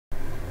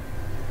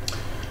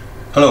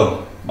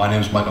Hello, my name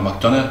is Michael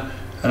McDonough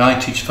and I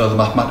teach further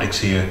mathematics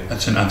here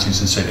at St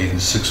Anthony's in St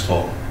Aidan's sixth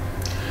form.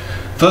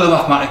 Further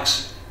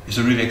mathematics is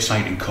a really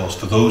exciting course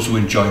for those who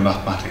enjoy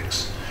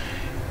mathematics.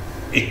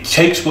 It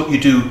takes what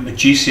you do at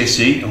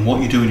GCSE and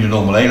what you do in your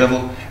normal A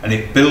level and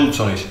it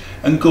builds on it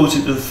and goes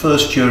into the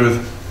first year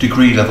of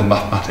degree level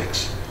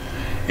mathematics.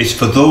 It's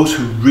for those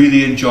who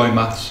really enjoy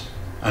maths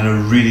and are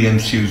really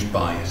enthused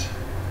by it.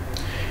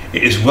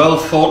 It is well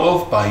thought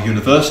of by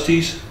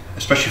universities,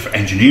 especially for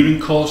engineering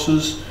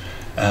courses,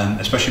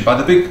 especially by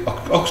the big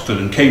Oxford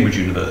and Cambridge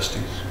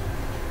universities.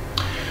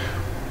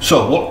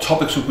 So what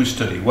topics would we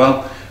study?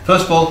 Well,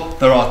 first of all,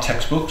 there are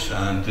textbooks,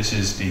 and this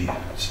is the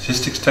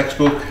statistics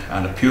textbook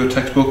and a pure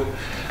textbook,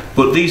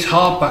 but these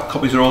hardback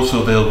copies are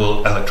also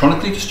available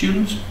electronically to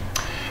students,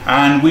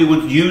 and we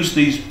would use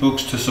these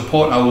books to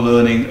support our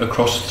learning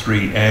across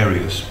three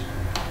areas.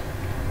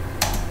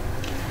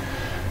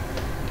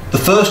 The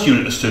first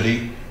unit of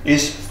study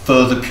is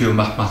further pure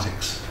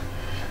mathematics.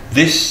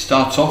 This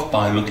starts off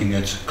by looking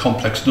at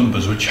complex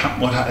numbers which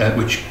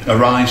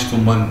arise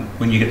from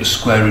when you get the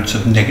square roots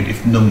of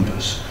negative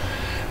numbers.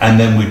 And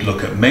then we'd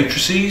look at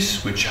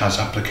matrices, which has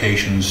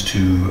applications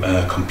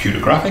to computer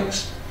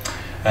graphics,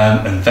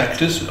 and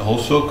vectors,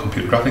 also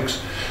computer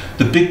graphics.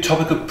 The big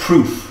topic of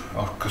proof,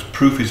 because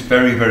proof is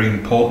very, very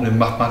important in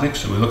mathematics,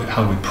 so we look at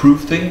how we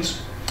prove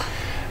things.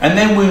 And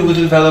then we will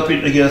develop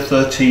in year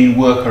 13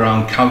 work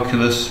around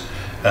calculus,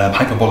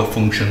 hyperbolic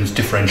functions,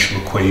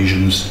 differential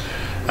equations,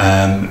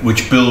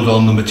 which build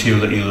on the material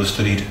that you'll have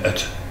studied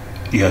at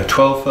year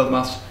 12 further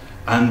maths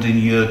and in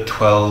year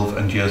 12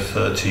 and year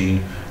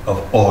 13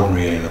 of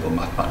ordinary A-level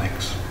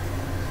mathematics.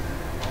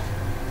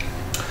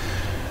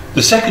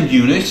 The second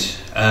unit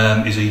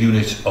is a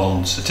unit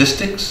on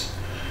statistics.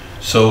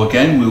 So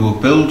again, we will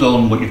build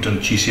on what you've done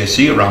at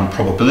GCSE around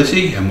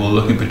probability, and we'll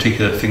look in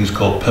particular at things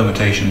called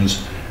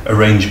permutations,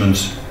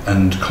 arrangements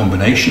and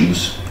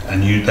combinations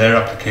and their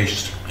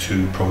applications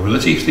to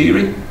probability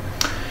theory.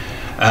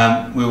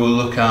 We will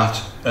look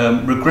at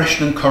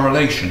regression and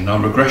correlation. Now,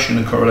 regression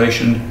and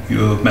correlation,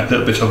 you've met a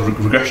little bit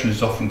of regression,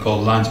 is often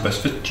called lines of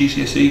best fit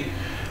GCSE,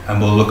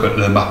 and we'll look at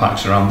the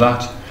mathematics around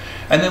that.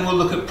 And then we'll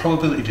look at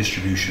probability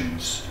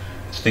distributions,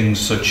 things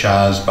such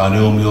as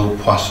binomial,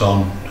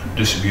 Poisson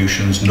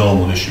distributions,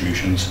 normal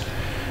distributions.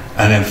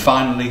 And then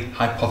finally,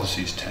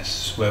 hypothesis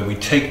tests, where we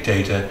take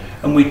data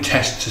and we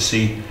test to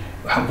see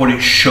what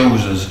it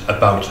shows us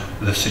about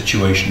the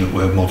situation that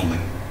we're modelling.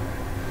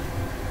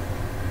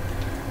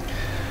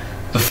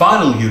 The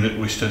final unit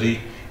we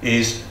study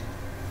is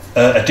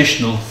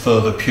additional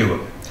further pure.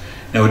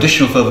 Now,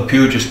 additional further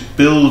pure just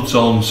builds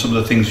on some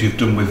of the things you've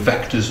done with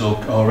vectors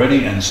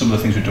already and some of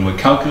the things we've done with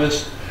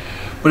calculus,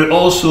 but it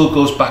also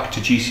goes back to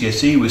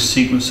GCSE with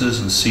sequences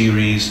and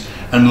series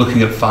and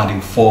looking at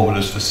finding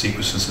formulas for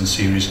sequences and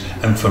series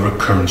and for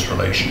recurrence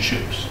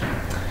relationships.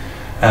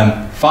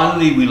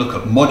 Finally, we look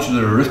at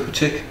modular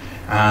arithmetic,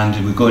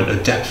 and we go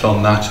into depth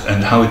on that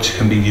and how it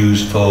can be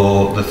used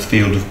for the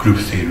field of group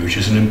theory, which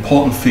is an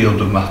important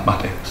field of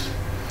mathematics.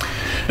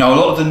 Now, a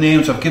lot of the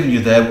names I've given you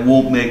there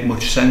won't make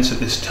much sense at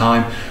this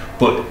time,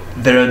 but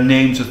there are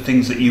names of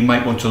things that you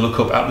might want to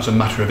look up as a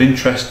matter of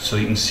interest so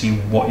you can see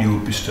what you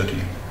would be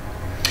studying.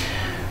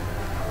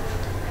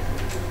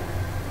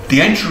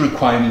 The entry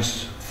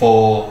requirements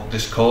for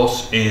this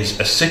course is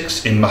a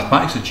 6 in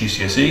mathematics at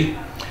GCSE.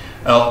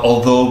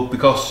 Although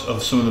because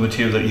of some of the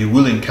material that you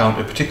will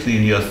encounter, particularly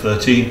in year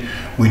 13,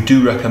 we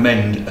do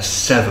recommend a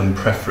 7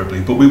 preferably,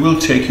 but we will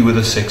take you with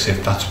a 6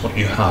 if that's what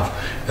you have,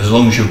 as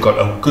long as you've got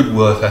a good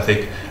work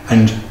ethic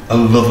and a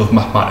love of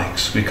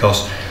mathematics,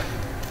 because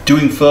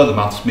doing further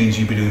maths means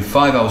you'll be doing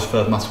 5 hours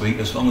further maths a week,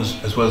 as well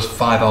as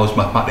 5 hours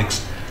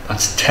mathematics.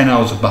 That's 10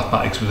 hours of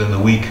mathematics within the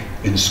week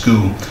in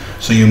school,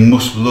 so you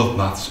must love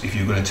maths if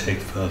you're going to take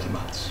further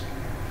maths.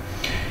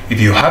 If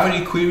you have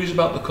any queries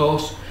about the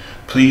course,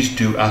 please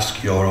do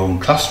ask your own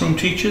classroom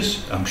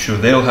teachers. I'm sure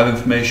they'll have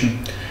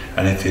information,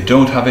 and if they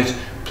don't have it,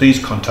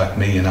 please contact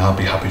me and I'll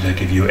be happy to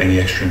give you any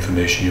extra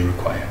information you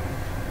require.